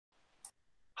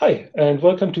Hi, and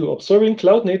welcome to Observing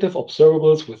Cloud-Native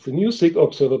Observables with the new SIG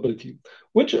Observability,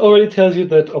 which already tells you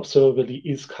that observability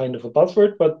is kind of a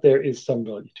buzzword, but there is some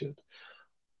value to it.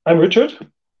 I'm Richard.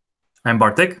 I'm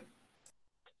Bartek.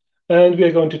 And we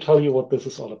are going to tell you what this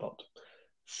is all about.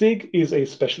 SIG is a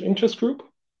special interest group,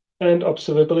 and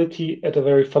observability at a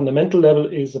very fundamental level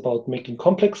is about making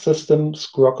complex systems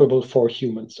grokkable for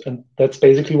humans. And that's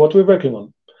basically what we're working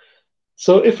on.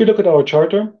 So if we look at our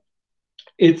charter,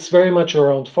 it's very much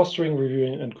around fostering,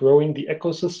 reviewing, and growing the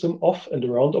ecosystem of and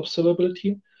around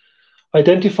observability,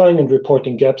 identifying and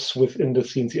reporting gaps within the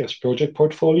CNCF project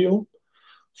portfolio,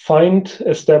 find,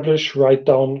 establish, write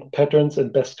down patterns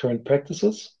and best current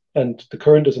practices. And the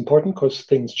current is important because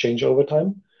things change over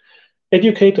time.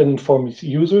 Educate and inform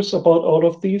users about all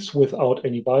of these without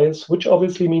any bias, which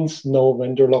obviously means no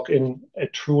vendor lock-in, a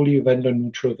truly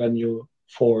vendor-neutral venue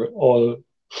for all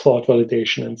thought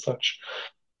validation and such.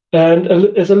 And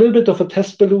as a little bit of a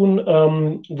test balloon,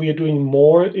 we are doing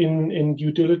more in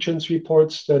due diligence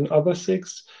reports than other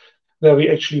SIGs, where we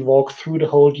actually walk through the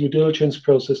whole due diligence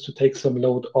process to take some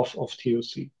load off of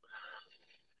TOC.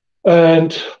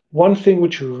 And one thing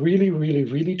which we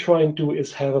really try and do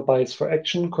is have a bias for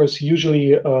action, because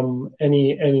usually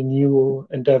any new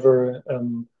endeavor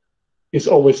is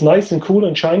always nice and cool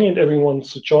and shiny and everyone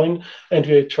wants to join. And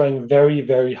we're trying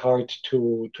very hard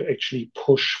to actually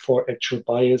push for actual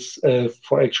bias,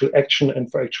 for actual action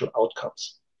and for actual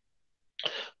outcomes.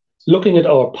 Looking at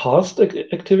our past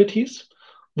activities,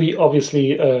 we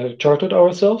obviously chartered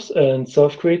ourselves and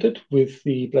self-created with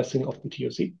the blessing of the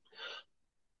TOC.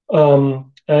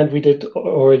 And we did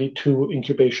already 2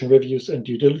 incubation reviews and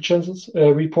due diligence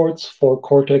reports for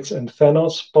Cortex and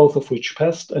Thanos, both of which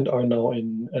passed and are now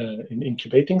in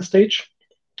incubating stage.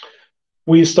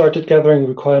 We started gathering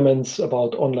requirements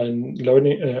about online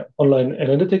learning, online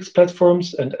analytics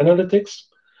platforms and analytics.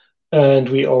 And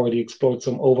we already explored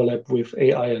some overlap with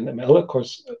AI and ML. Of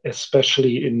course,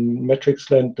 especially in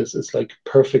metrics land, this is like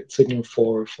perfect signal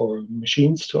for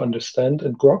machines to understand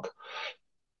and grok.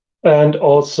 And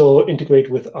also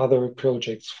integrate with other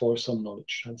projects for some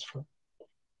knowledge transfer.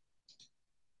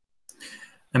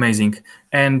 Amazing.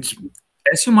 And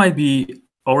as you might be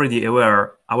already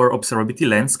aware, our observability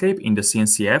landscape in the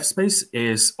CNCF space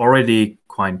is already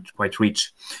quite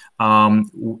rich.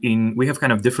 We have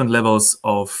kind of different levels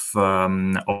of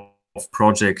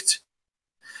project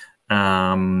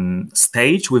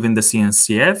stage within the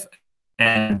CNCF.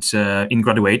 And in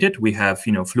graduated, we have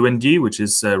FluentD, which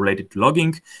is related to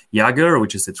logging, Jaeger,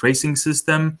 which is a tracing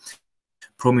system,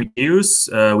 Prometheus,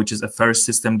 which is a first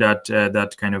system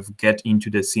that kind of get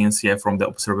into the CNCF from the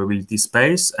observability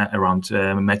space around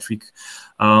metric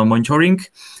monitoring.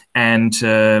 And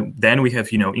then we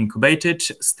have incubated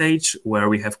stage where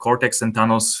we have Cortex and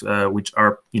Thanos, which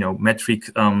are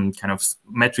metric kind of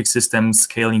metric systems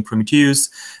scaling Prometheus,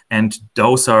 and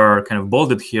those are kind of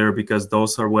bolded here because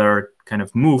those are where kind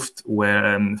of moved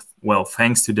where well,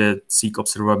 thanks to the SIG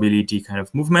observability kind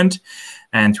of movement,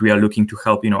 and we are looking to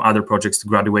help other projects to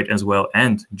graduate as well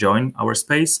and join our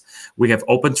space. We have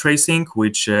open tracing,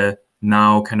 which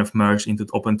now kind of merged into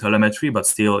open telemetry, but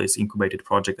still is incubated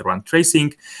project around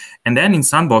tracing. And then in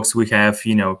Sandbox, we have,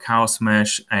 Chaos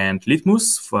Mesh and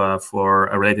Litmus for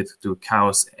related to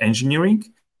chaos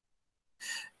engineering.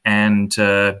 And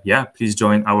yeah, please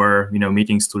join our,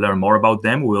 meetings to learn more about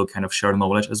them. We'll kind of share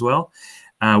knowledge as well.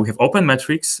 We have Open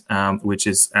Metrics, which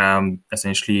is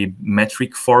essentially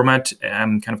metric format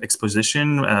kind of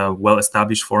exposition,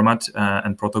 well-established format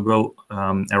and protocol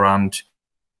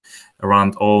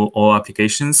around all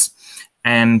applications,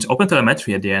 and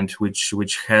OpenTelemetry at the end,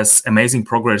 which has amazing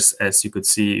progress, as you could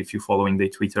see if you're following the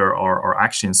Twitter or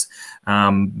actions,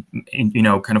 kind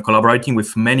of collaborating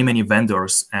with many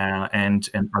vendors and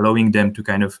allowing them to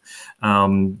kind of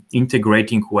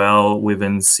integrating well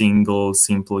within simple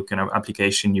kind of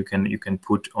application you can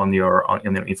put on your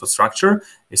infrastructure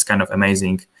is kind of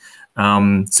amazing.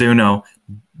 So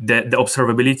the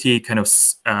observability kind of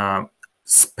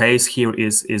space here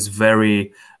is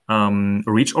very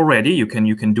rich already. You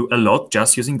can do a lot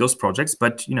just using those projects,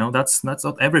 but that's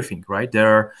not everything, right?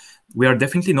 We are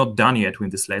definitely not done yet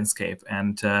with this landscape,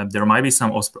 and there might be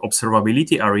some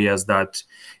observability areas that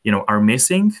are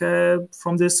missing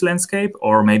from this landscape,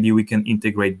 or maybe we can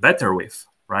integrate better with,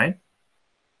 right?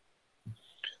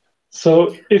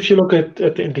 So if you look at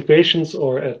the integrations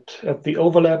or at the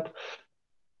overlap,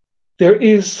 there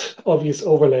is obvious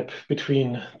overlap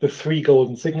between the 3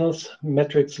 golden signals,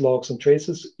 metrics, logs, and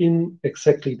traces, in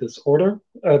exactly this order.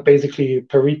 Basically,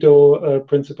 Pareto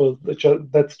principle,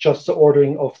 that's just the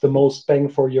ordering of the most bang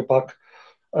for your buck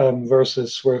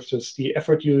versus the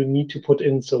effort you need to put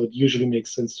in. So it usually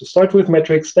makes sense to start with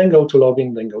metrics, then go to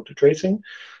logging, then go to tracing.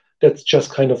 That's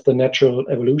just kind of the natural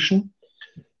evolution.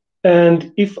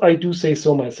 And if I do say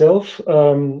so myself,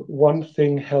 one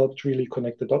thing helped really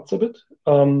connect the dots a bit.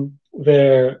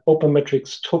 Where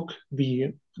OpenMetrics took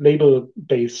the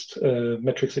label-based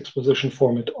metrics exposition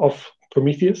format of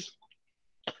Prometheus.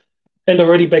 And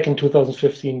already back in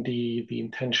 2015, the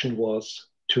intention was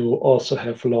to also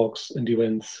have logs and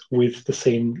events with the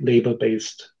same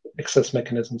label-based access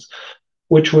mechanisms,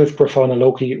 which with Grafana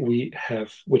Loki we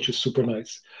have, which is super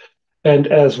nice. And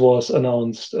as was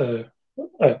announced,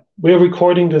 we're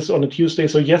recording this on a Tuesday,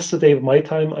 so yesterday of my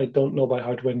time. I don't know by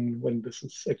heart when this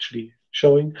is actually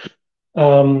showing.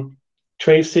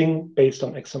 Tracing based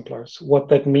on exemplars. What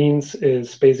that means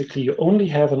is basically you only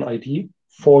have an ID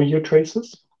for your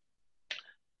traces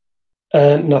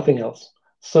and nothing else.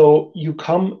 So you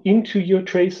come into your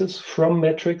traces from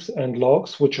metrics and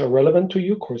logs, which are relevant to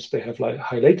you. Of course, they have like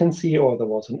high latency or there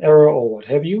was an error or what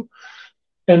have you.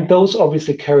 And those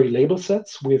obviously carry label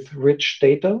sets with rich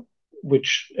data,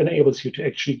 which enables you to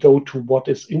actually go to what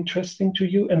is interesting to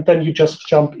you. And then you just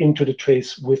jump into the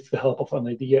trace with the help of an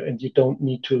idea, and you don't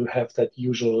need to have that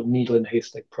usual needle in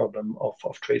haystack problem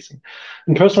of tracing.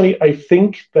 And personally, I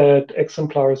think that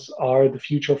exemplars are the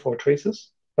future for traces,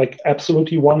 like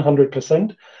absolutely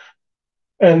 100%.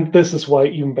 And this is why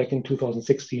even back in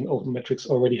 2016, OpenMetrics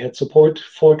already had support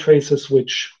for traces,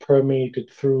 which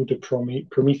permeated through the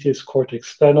Prometheus,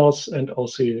 Cortex, Thanos, and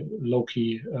also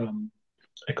Loki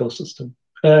ecosystem.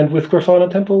 And with Grafana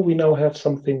Tempo, we now have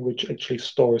something which actually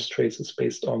stores traces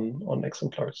based on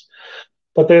exemplars.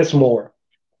 But there's more.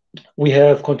 We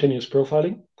have continuous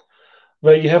profiling,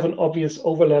 where you have an obvious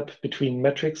overlap between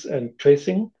metrics and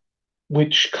tracing,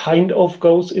 which kind of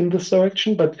goes in this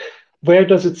direction, but where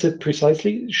does it sit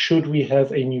precisely? Should we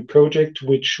have a new project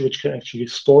which can actually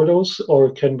store those, or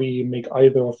can we make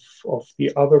either of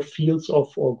the other fields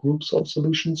of or groups of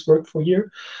solutions work for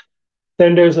here?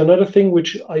 Then there's another thing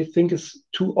which I think is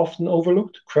too often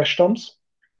overlooked, crash dumps.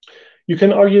 You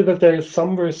can argue that there is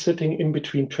somewhere sitting in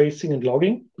between tracing and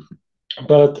logging,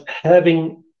 but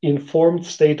having informed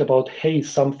state about, hey,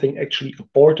 something actually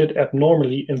aborted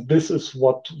abnormally, and this is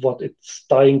what its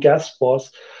dying gasp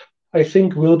was, I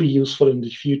think will be useful in the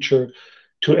future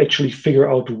to actually figure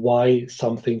out why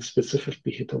something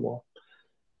specifically hit a wall.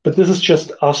 But this is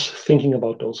just us thinking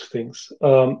about those things.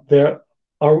 There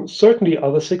are certainly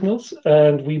other signals,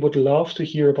 and we would love to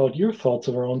hear about your thoughts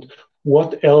around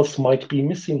what else might be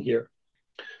missing here.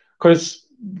 Because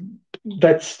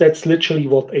that's literally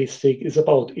what a SIG is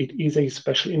about. It is a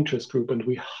special interest group, and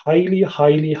we highly,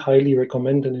 highly, highly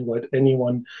recommend and invite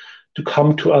anyone to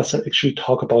come to us and actually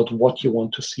talk about what you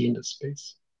want to see in this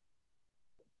space.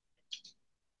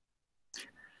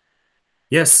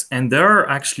 Yes, and there are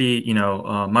actually,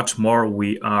 much more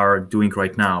we are doing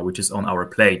right now, which is on our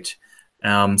plate.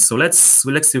 So let's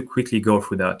quickly go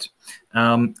through that.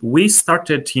 We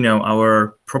started,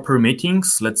 our proper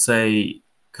meetings, let's say,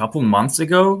 a couple months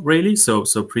ago, really. So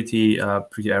pretty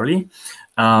early.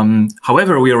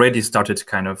 However, we already started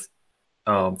kind of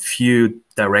few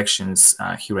directions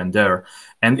here and there,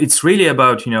 and it's really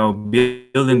about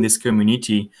building this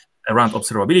community around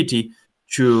observability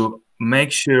to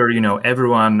make sure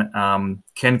everyone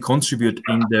can contribute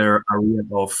in their area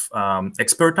of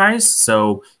expertise.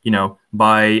 So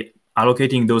by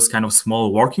allocating those kind of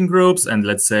small working groups and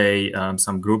let's say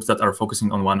some groups that are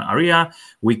focusing on one area,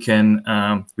 we can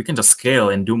just scale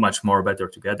and do much more better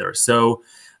together. So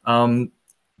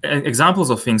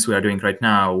examples of things we are doing right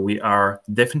now, we are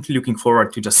definitely looking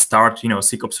forward to just start,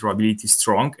 SIG Observability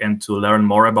strong and to learn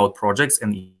more about projects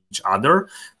and each other.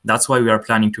 That's why we are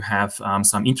planning to have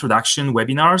some introduction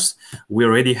webinars. We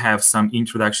already have some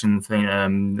introduction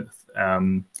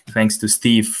thanks to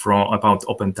Steve about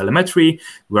OpenTelemetry.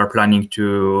 We are planning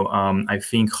to, I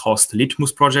think, host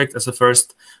Litmus project as a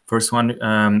first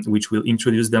one, which will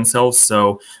introduce themselves.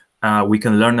 So we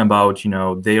can learn about,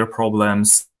 their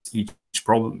problems,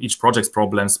 each project's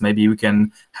problems. Maybe we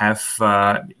can have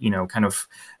kind of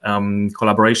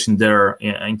collaboration there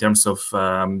in terms of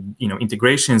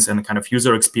integrations and kind of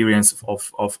user experience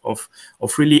of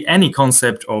really any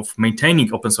concept of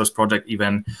maintaining open source project,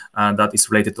 even that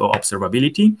is related to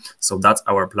observability. So that's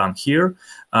our plan here.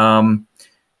 And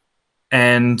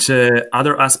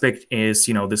other aspect is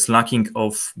this lacking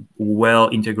of a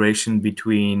good integration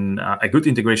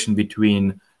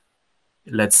between,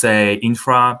 let's say,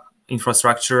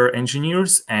 infrastructure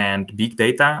engineers and big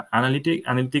data analytic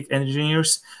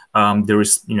engineers. There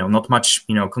is not much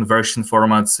conversion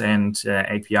formats and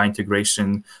API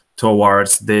integration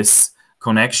towards this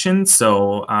connection.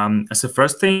 So as a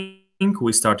first thing,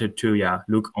 we started to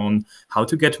look on how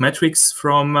to get metrics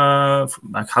from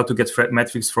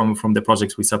from the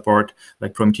projects we support,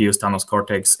 like Prometheus, Thanos,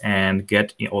 Cortex, and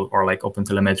get or like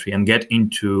OpenTelemetry, and get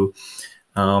into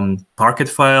Parquet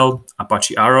file,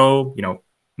 Apache Arrow,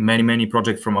 many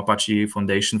projects from Apache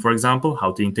Foundation, for example,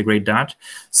 how to integrate that.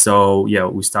 So yeah,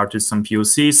 we started some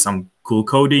POCs, some cool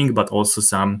coding, but also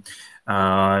some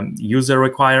user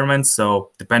requirements.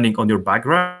 So depending on your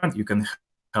background, you can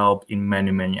help in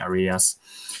many areas.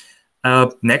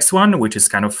 Next one, which is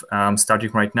kind of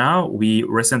starting right now, we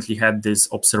recently had this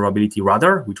observability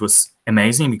radar, which was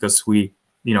amazing because we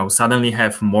suddenly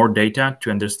have more data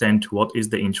to understand what is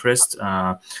the interest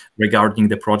regarding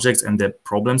the projects and the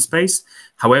problem space.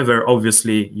 However,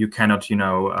 obviously, you cannot,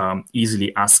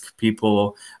 easily ask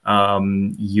people.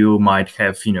 You might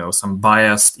have, some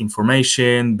biased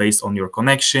information based on your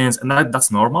connections, and that's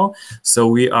normal. So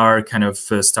we are kind of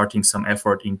starting some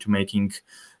effort into making,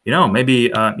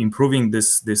 maybe improving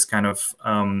this kind of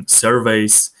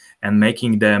surveys and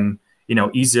making them,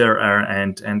 easier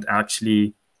and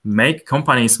actually make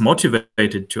companies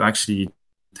motivated to actually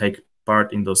take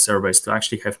part in those surveys, to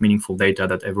actually have meaningful data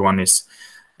that everyone is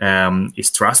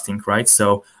trusting, right?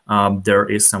 So there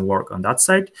is some work on that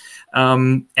side.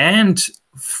 And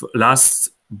last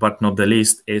but not the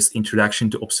least is introduction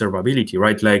to observability,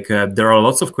 right? Like there are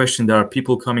lots of questions. There are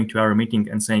people coming to our meeting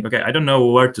and saying, okay, I don't know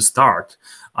where to start.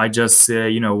 I just,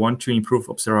 want to improve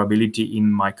observability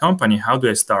in my company. How do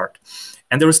I start?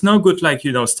 And there is no good, like,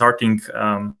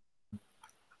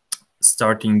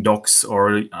 starting docs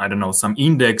or I don't know, some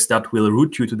index that will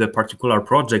route you to the particular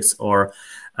projects or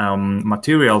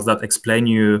materials that explain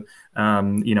you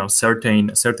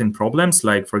certain problems,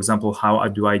 like for example, how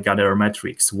do I gather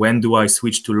metrics, when do I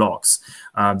switch to logs,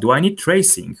 do I need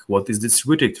tracing, what is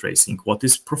distributed tracing, what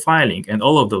is profiling, and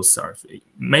all of those stuff.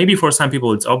 Maybe for some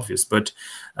people it's obvious, but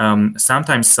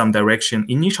sometimes some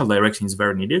initial direction is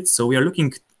very needed. So we are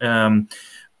looking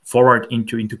forward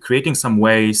into creating some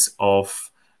ways of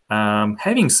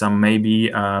having some maybe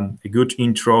a good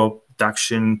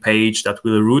introduction page that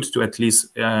will route to at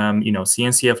least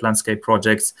CNCF landscape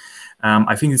projects.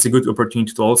 I think it's a good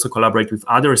opportunity to also collaborate with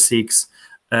other SIGs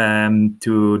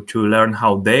to learn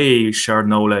how they share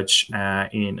knowledge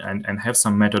and have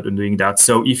some method in doing that.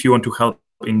 So if you want to help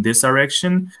in this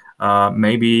direction,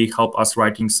 maybe help us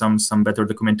writing some better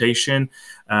documentation,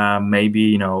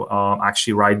 maybe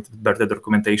actually write better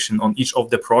documentation on each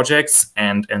of the projects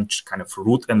and kind of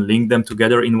route and link them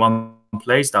together in one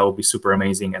place. That would be super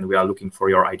amazing, and we are looking for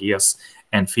your ideas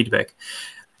and feedback.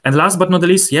 And last but not the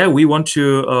least, we want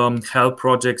to help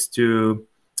projects to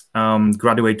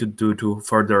graduate to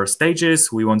further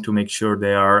stages. We want to make sure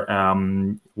they are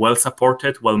well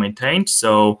supported, well maintained.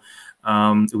 So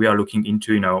we are looking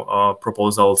into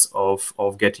proposals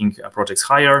of getting projects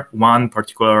higher. One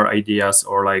particular ideas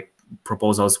or like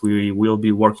proposals we will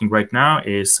be working right now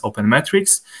is open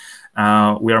metrics.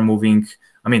 We are moving.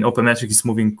 I mean, open metrics is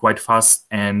moving quite fast,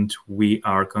 and we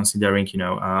are considering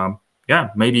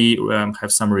maybe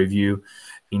have some review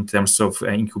in terms of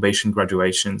incubation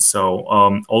graduation. So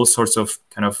all sorts of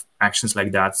kind of actions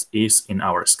like that is in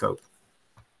our scope.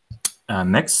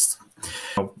 Next.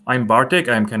 I'm Bartek.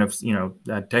 I'm kind of,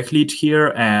 the tech lead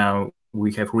here.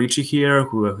 We have Richie here,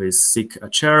 who is SIG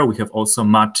chair. We have also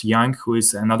Matt Young, who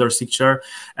is another SIG chair.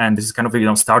 And this is kind of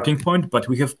a starting point. But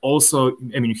we have also,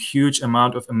 huge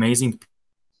amount of amazing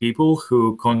people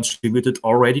who contributed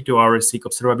already to our SIG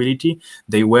Observability.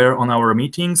 They were on our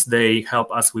meetings. They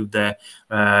help us with the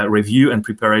review and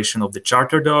preparation of the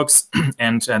charter docs.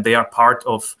 And they are part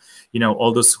of,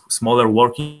 all those smaller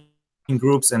working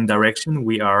groups and direction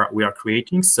we are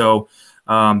creating. So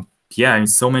and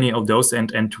so many of those,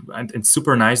 and it's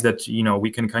super nice that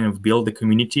we can kind of build the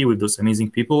community with those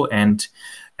amazing people, and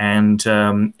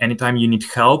anytime you need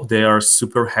help, they are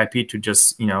super happy to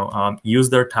just use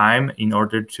their time in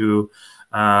order to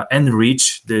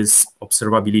enrich this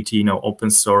observability open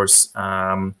source.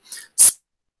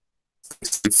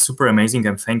 It's super amazing,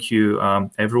 and thank you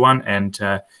everyone. And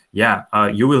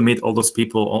you will meet all those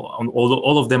people.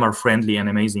 All of them are friendly and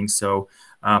amazing. So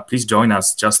please join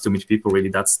us just to meet people. Really,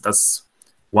 that's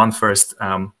one first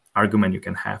argument you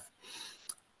can have.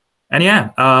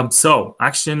 And so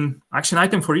action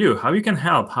item for you. How you can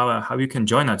help? How you can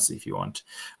join us if you want.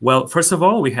 Well, first of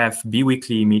all, we have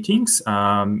bi-weekly meetings.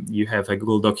 You have a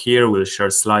Google Doc here. We'll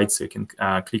share slides, so you can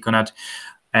click on it.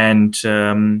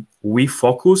 And we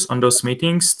focus on those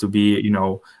meetings to be,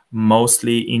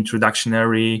 mostly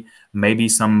introductory, maybe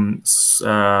some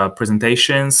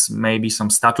presentations, maybe some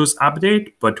status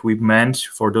update. But we meant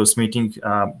for those meetings,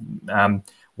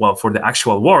 well, for the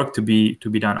actual work to be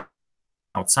done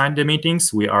outside the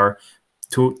meetings, we are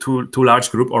too large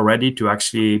group already to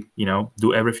actually, you know,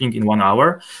 do everything in 1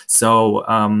 hour. So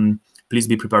please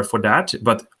be prepared for that.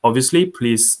 But obviously,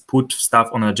 please put stuff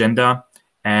on an agenda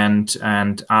and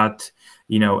add,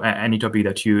 you know, any topic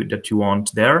that you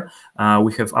want there.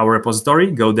 We have our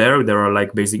repository. Go there. There are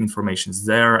like basic informations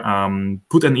there.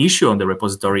 Put an issue on the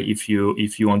repository if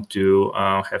you want to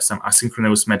have some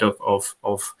asynchronous method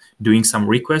of doing some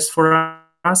requests for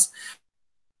us.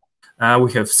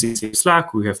 We have CC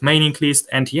Slack, we have mailing list,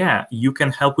 and yeah, you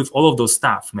can help with all of those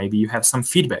stuff. Maybe you have some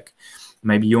feedback.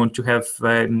 Maybe you want to have,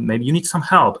 maybe you need some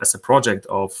help as a project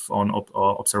on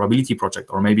observability project,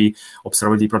 or maybe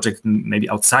observability project maybe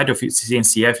outside of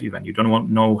CNCF even. You don't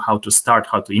know how to start,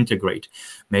 how to integrate.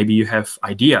 Maybe you have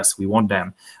ideas, we want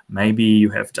them. Maybe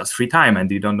you have just free time and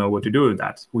you don't know what to do with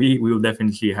that. We will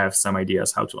definitely have some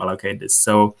ideas how to allocate this.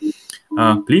 So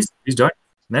please join.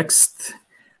 Next.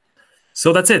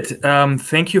 So that's it.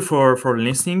 Thank you for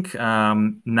listening.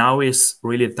 Now is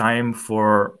really time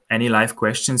for any live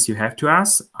questions you have to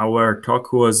ask. Our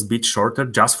talk was a bit shorter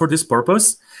just for this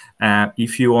purpose.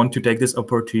 If you want to take this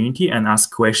opportunity and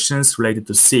ask questions related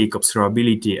to SIG,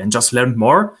 observability, and just learn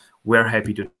more, we're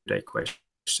happy to take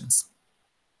questions.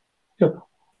 Yep.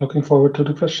 Looking forward to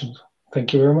the questions.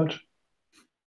 Thank you very much.